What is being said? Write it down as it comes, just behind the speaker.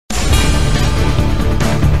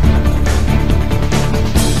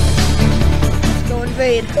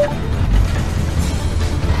invade.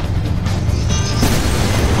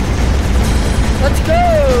 Let's go!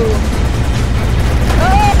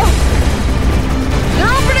 Oh!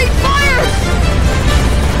 They're opening fire!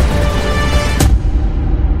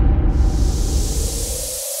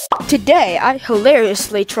 Today, I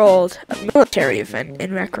hilariously trolled a military event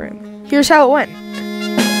in Rec Room. Here's how it went.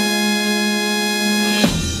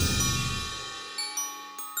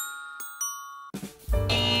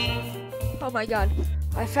 Oh my god,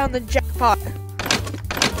 I found the jackpot.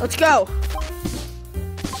 Let's go.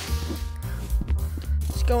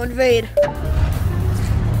 Let's go invade.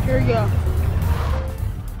 Here we go.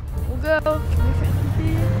 We'll go. Can we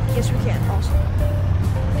invade? Yes, we can. Awesome.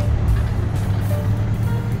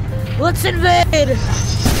 Let's invade!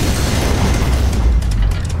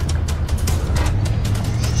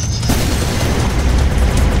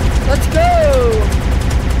 Let's go!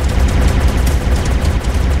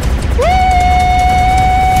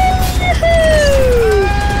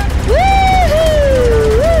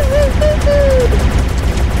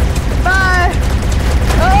 Bye!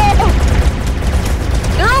 Oh!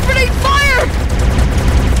 They're opening fire!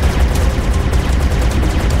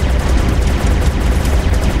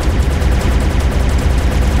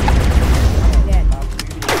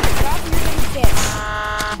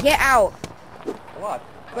 Get out. What?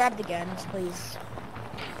 Grab the guns, please.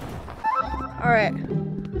 Alright.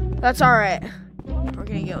 That's alright. We're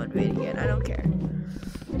gonna go invade again. I don't care.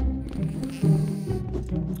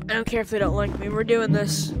 I don't care if they don't like me. We're doing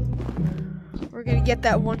this. We're gonna get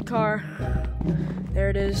that one car. There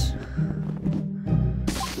it is.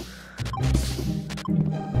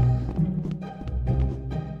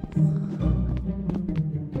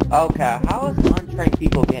 Okay, how is untrained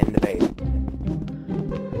people getting the base?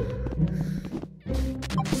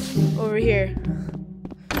 Over here.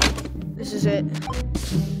 This is it.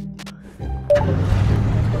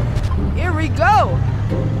 Here we go!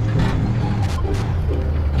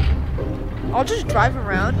 I'll just drive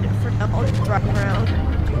around. For now, I'll just drive around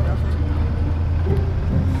and do nothing.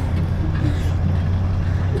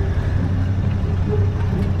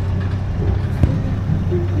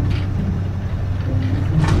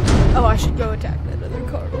 Oh, I should go attack that other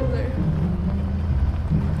car over there.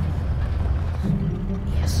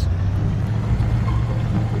 Yes.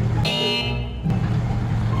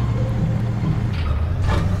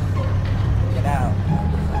 Get out.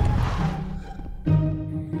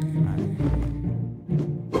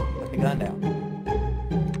 Put the gun down.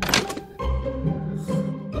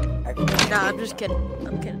 Actually, Nah, I'm just kidding.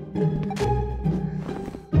 I'm kidding.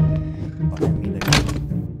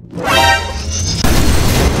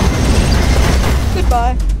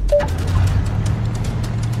 Goodbye.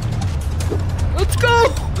 Let's go!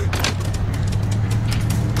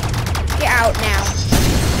 Get out now.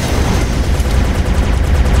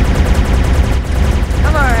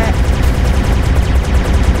 I'm alright.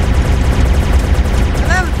 I'm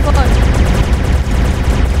having fun.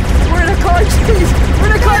 We're in a car chase. We're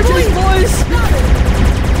in a car chase, boys.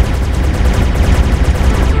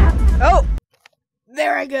 Oh,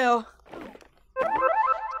 there I go.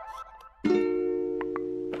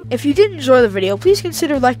 If you did enjoy the video, please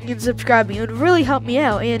consider liking and subscribing. It would really help me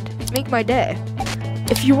out and make my day.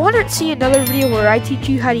 If you want to see another video where I teach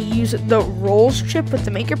you how to use the rolls chip with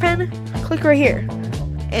the maker pen, click right here.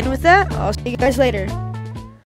 And with that, I'll see you guys later.